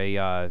or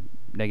a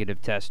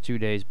negative test 2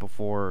 days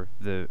before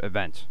the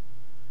event.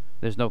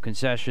 There's no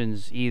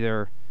concessions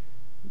either.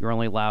 You're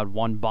only allowed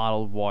 1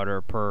 bottle of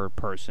water per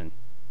person,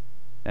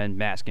 and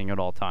masking at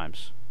all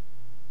times.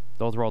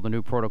 Those are all the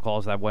new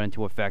protocols that went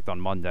into effect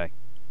on Monday.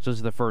 So this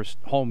is the first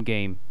home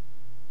game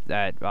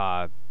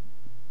under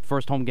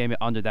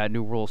that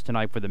new rules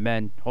tonight for the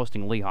men,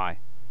 hosting Lehigh.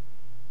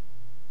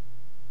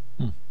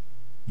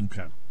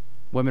 Okay.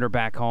 Women are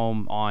back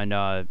home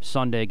on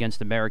Sunday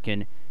against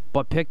American,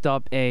 but picked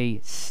up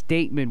a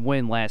statement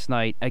win last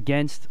night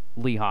against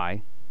Lehigh,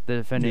 the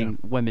defending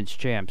women's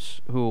champs,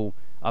 who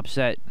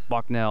upset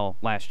Bucknell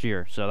last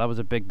year. So that was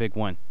a big, big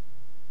win.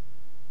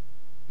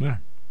 Yeah.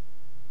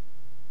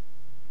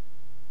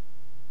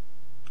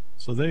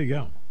 So there you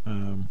go.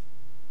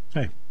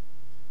 Hey,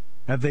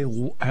 have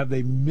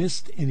they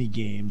missed any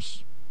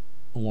games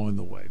along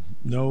the way?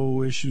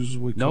 No issues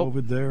with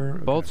COVID there?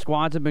 Okay. Both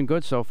squads have been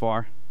good so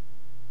far.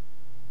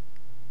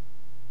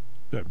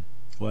 Good.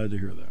 Glad to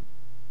hear that.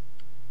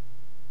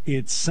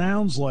 It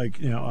sounds like,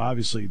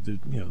 obviously,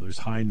 there's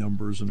high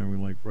numbers and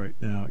everything like right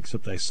now,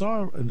 except I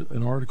saw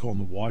an article in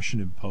the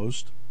Washington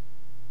Post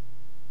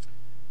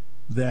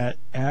that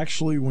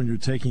actually, when you're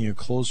taking a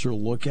closer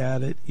look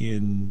at it,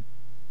 in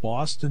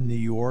Boston, New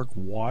York,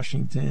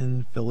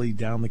 Washington, Philly,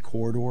 down the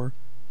corridor,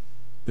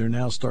 they're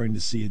now starting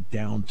to see a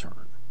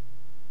downturn.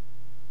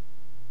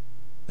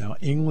 Now,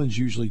 England's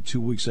usually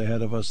 2 weeks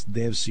ahead of us.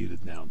 They've seen a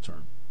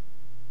downturn.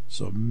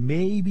 So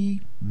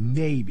maybe,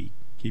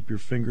 keep your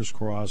fingers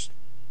crossed,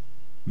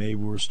 maybe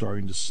we're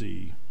starting to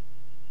see,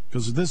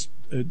 because this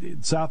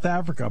South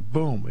Africa,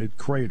 boom, it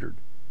cratered.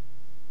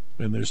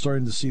 And they're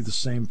starting to see the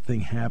same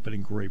thing happen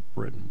in Great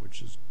Britain,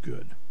 which is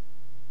good.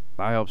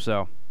 I hope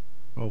so.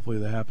 Hopefully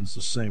that happens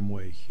the same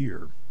way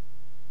here.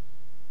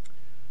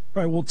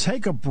 All right, we'll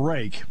take a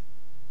break.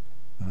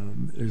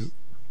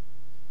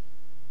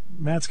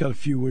 Matt's got a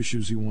few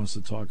issues he wants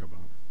to talk about.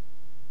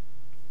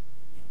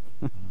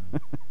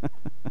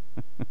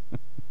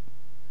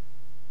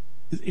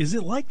 Is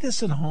it like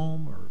this at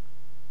home, or?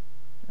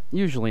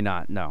 Usually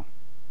not, no.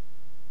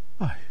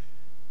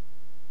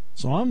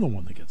 So I'm the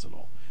one that gets it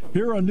all.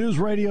 Here on News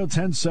Radio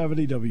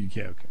 1070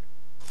 WKOK.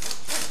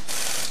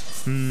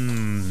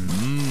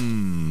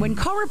 When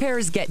car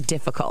repairs get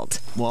difficult.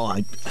 Well,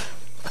 I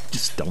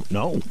just don't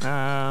know.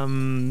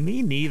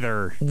 Me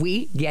neither.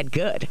 We get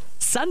good.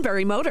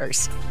 Sunbury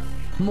Motors.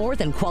 More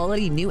than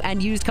quality new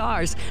and used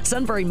cars,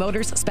 Sunbury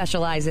Motors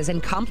specializes in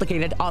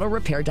complicated auto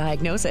repair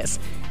diagnosis.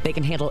 They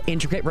can handle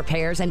intricate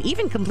repairs and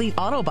even complete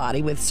auto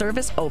body with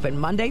service open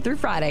Monday through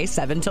Friday,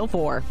 7 till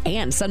 4.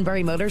 And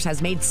Sunbury Motors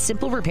has made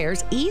simple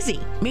repairs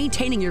easy.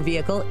 Maintaining your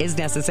vehicle is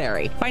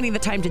necessary. Finding the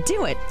time to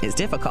do it is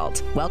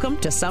difficult. Welcome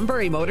to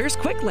Sunbury Motors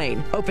Quick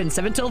Lane. Open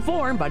 7 till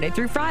 4, Monday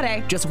through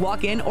Friday. Just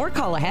walk in or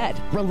call ahead.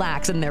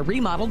 Relax in their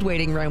remodeled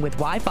waiting room with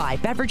Wi-Fi,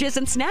 beverages,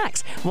 and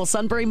snacks. While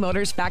Sunbury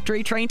Motors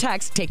factory trained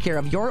techs take care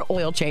of your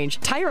oil change,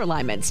 tire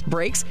alignments,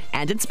 brakes,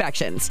 and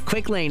inspections.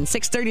 Quick Lane,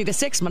 6:30 to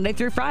 6, Monday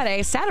through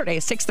Friday, Saturday,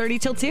 6:30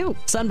 till 2.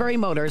 Sunbury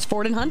Motors,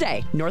 Ford and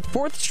Hyundai, North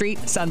 4th Street,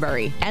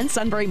 Sunbury. And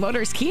Sunbury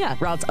Motors Kia,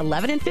 routes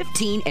 11 and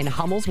 15 in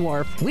Hummel's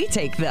Wharf. We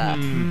take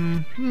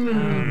the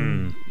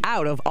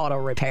out of auto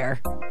repair.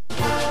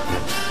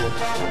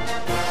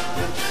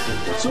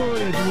 So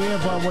do we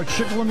have,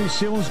 Shikellamy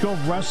Sealands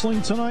Grove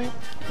Wrestling tonight?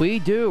 We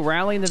do.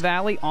 Rallying the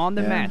Valley on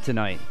the mat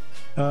tonight.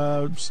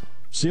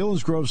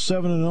 Sealands Grove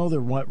 7-0. They're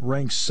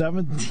ranked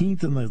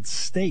 17th in the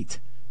state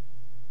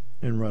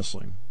in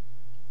wrestling.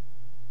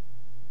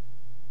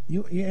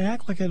 You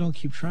act like I don't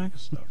keep track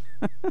of stuff.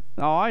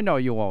 Oh, I know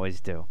you always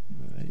do.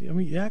 I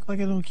mean, you act like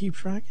I don't keep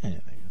track of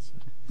anything.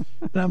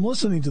 And I'm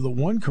listening to the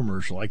one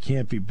commercial, I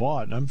can't be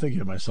bought, and I'm thinking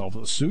to myself,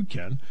 a suit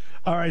can.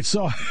 All right,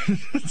 so... I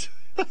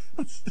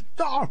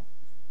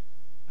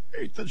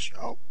hate the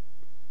show.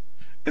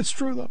 It's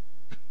true, though.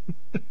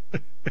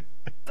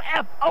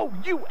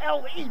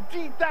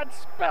 F-O-U-L-E-D, that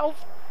spells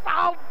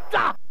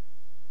Founder.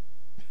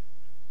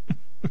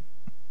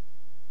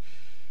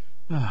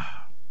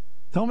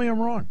 Tell me I'm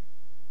wrong.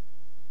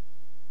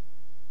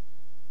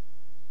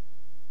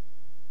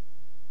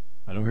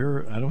 I don't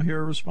hear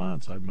a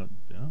response. I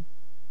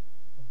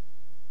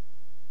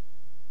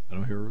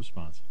don't hear a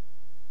response.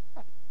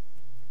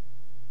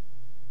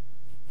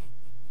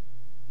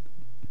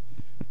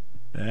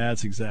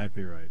 That's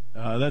exactly right.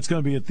 That's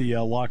going to be at the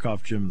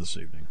Lockoff Gym this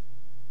evening.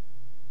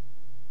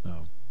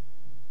 Oh.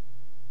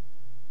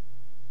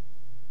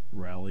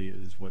 Rally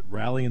is what?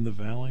 Rally in the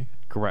Valley?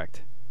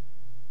 Correct.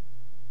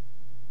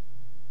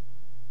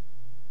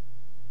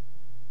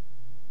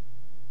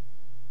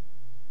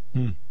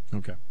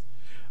 Okay.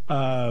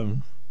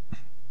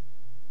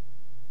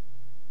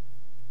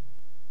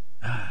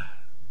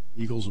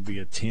 Eagles will be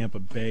at Tampa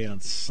Bay on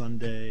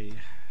Sunday.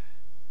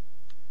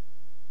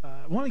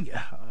 I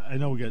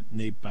know we got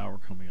Nate Bauer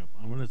coming up.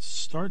 I'm going to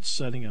start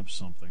setting up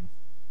something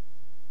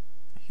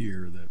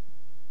here that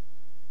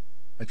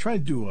I try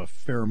to do a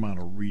fair amount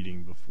of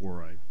reading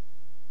before I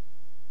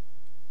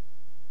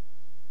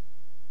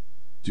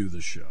do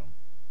the show.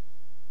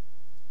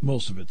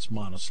 Most of it's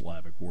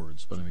monosyllabic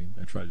words, but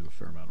I try to do a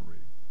fair amount of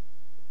reading.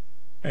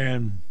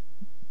 And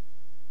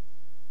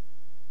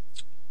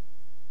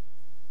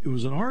it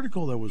was an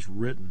article that was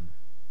written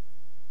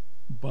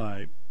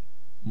by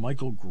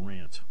Michael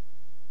Grant.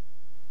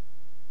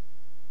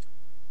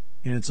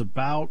 And it's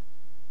about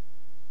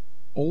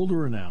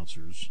older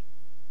announcers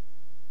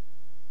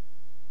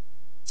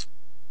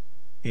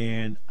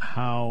and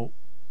how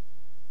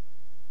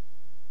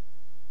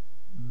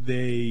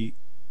they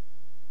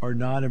are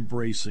not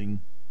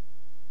embracing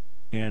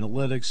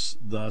analytics,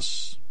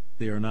 thus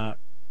they are not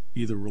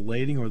either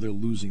relating or they're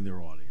losing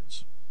their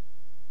audience.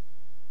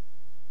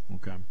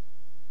 Okay.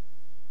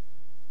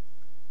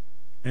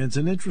 And it's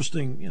an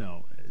interesting,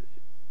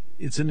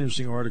 it's an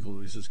interesting article.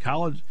 He says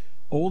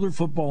older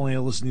football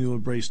analysts need to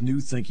embrace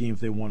new thinking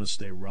if they want to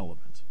stay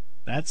relevant.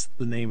 That's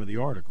the name of the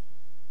article.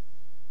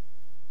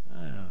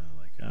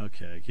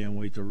 Okay, I can't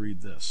wait to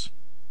read this.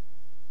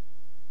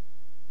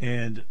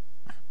 And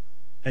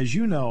as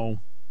you know,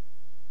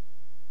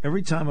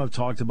 every time I've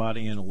talked about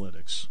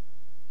analytics,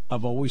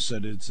 I've always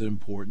said it's an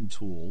important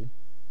tool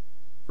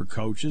for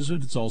coaches,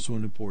 and it's also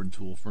an important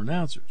tool for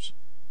announcers.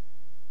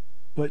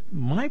 But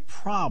my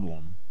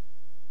problem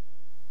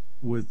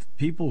with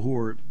people who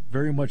are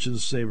very much into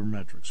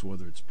sabermetrics,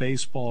 whether it's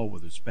baseball,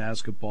 whether it's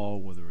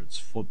basketball, whether it's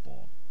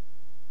football,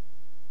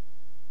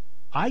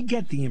 I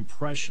get the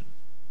impression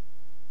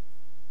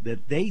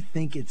that they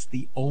think it's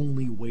the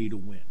only way to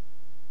win.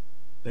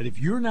 That if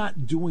you're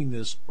not doing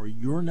this or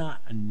you're not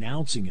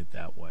announcing it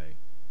that way,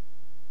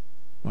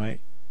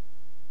 right,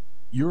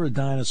 you're a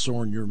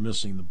dinosaur and you're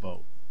missing the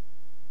boat.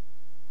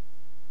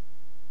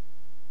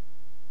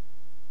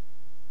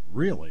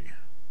 Really?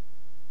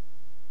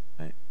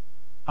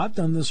 I've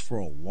done this for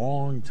a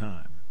long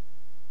time.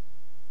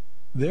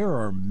 There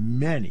are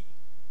many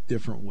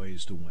different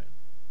ways to win.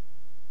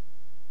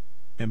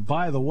 And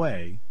by the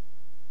way,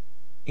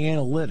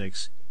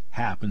 analytics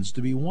happens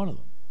to be one of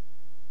them.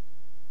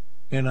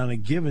 And on a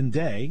given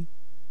day,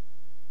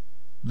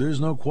 there's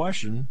no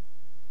question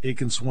it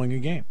can swing a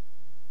game.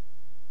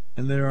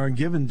 And there are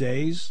given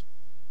days,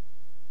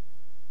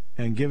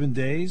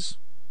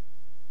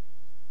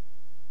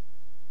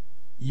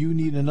 you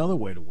need another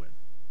way to win.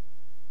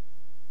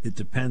 It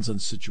depends on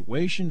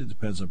situation, it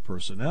depends on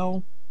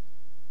personnel,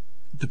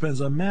 it depends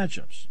on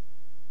matchups.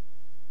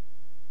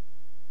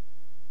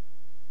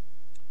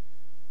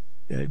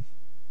 Okay.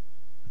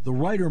 The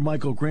writer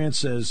Michael Grant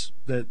says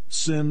that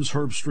Sims,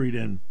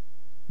 Herbstreit, and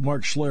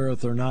Mark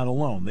Schlereth are not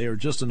alone. They are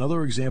just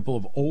another example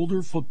of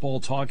older football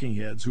talking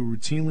heads who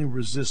routinely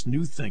resist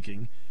new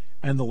thinking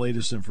and the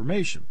latest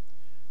information.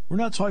 We're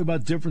not talking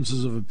about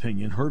differences of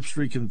opinion.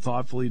 Herbstreit can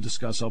thoughtfully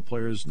discuss how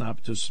players not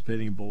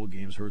participating in bowl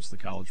games hurts the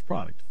college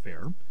product.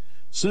 Fair.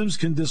 Sims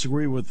can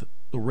disagree with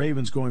the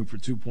Ravens going for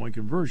 2-point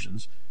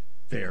conversions.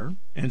 Fair.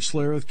 And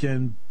Schlereth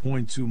can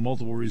point to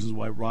multiple reasons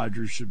why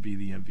Rodgers should be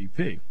the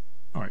MVP.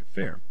 All right,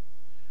 fair.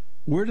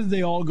 Where did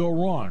they all go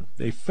wrong?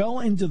 They fell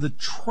into the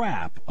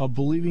trap of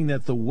believing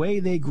that the way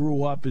they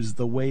grew up is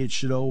the way it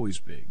should always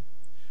be.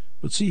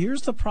 But see,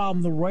 here's the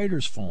problem the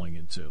writer's falling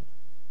into.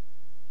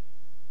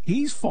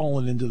 He's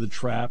fallen into the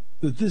trap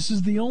that this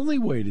is the only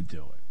way to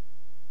do it.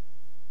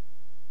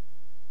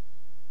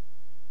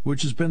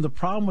 Which has been the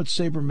problem with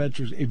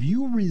sabermetrics. If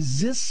you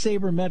resist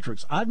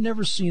sabermetrics, I've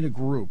never seen a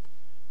group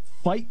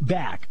fight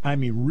back,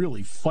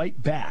 really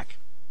fight back,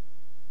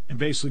 and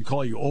basically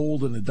call you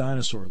old and a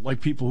dinosaur, like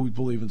people who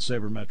believe in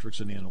sabermetrics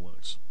and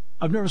analytics.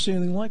 I've never seen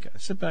anything like it. I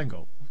sit back and go,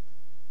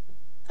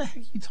 what the heck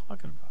are you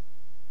talking about?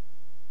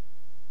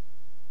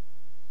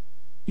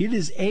 It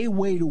is a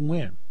way to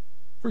win.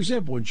 For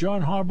example, when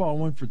John Harbaugh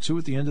went for 2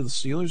 at the end of the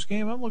Steelers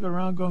game, I'm looking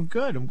around going,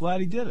 good, I'm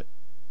glad he did it.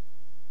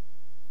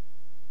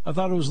 I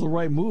thought it was the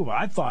right move.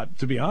 I thought,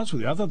 to be honest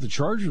with you, I thought the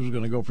Chargers were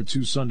going to go for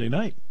 2 Sunday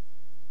night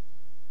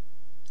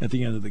at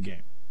the end of the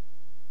game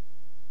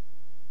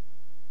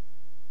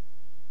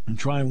and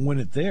try and win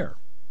it there.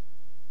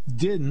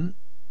 Didn't.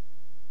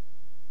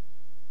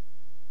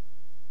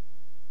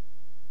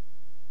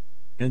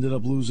 Ended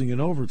up losing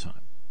in overtime.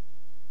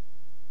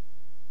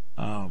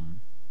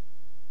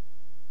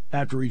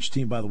 After each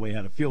team, by the way,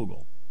 had a field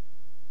goal.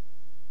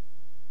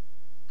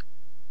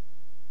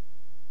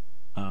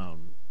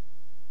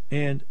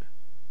 And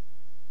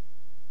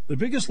the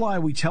biggest lie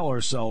we tell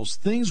ourselves,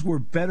 things were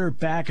better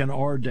back in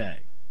our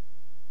day.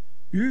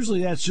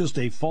 Usually that's just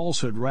a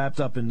falsehood wrapped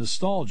up in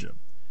nostalgia.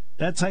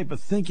 That type of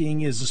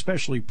thinking is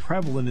especially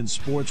prevalent in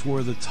sports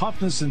where the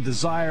toughness and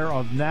desire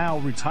of now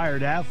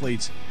retired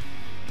athletes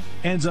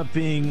ends up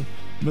being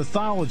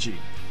mythology.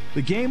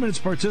 The game and its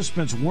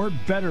participants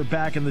weren't better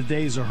back in the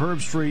days of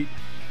Herbstreit,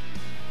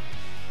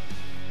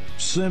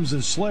 Sims,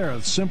 and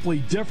Schlereth, simply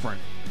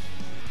different.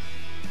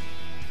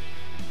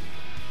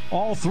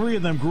 All 3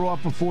 of them grew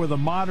up before the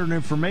modern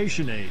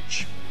information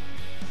age.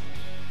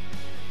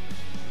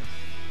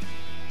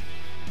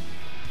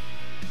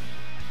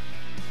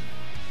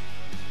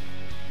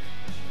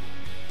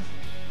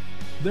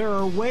 there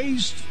are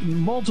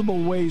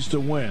multiple ways to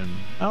win.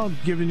 I'll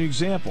give you an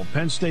example.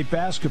 Penn State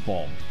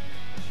basketball.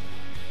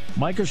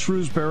 Micah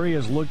Shrewsbury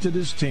has looked at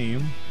his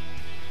team.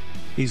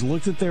 He's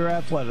looked at their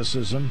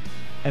athleticism,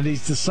 and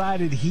he's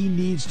decided he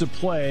needs to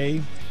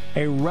play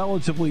a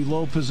relatively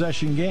low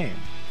possession game.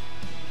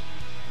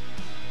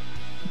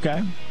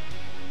 Okay?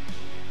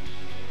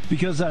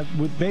 Because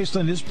based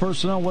on his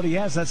personnel, what he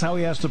has, that's how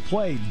he has to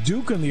play.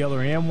 Duke, on the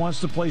other hand,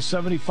 wants to play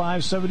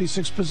 75,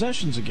 76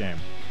 possessions a game.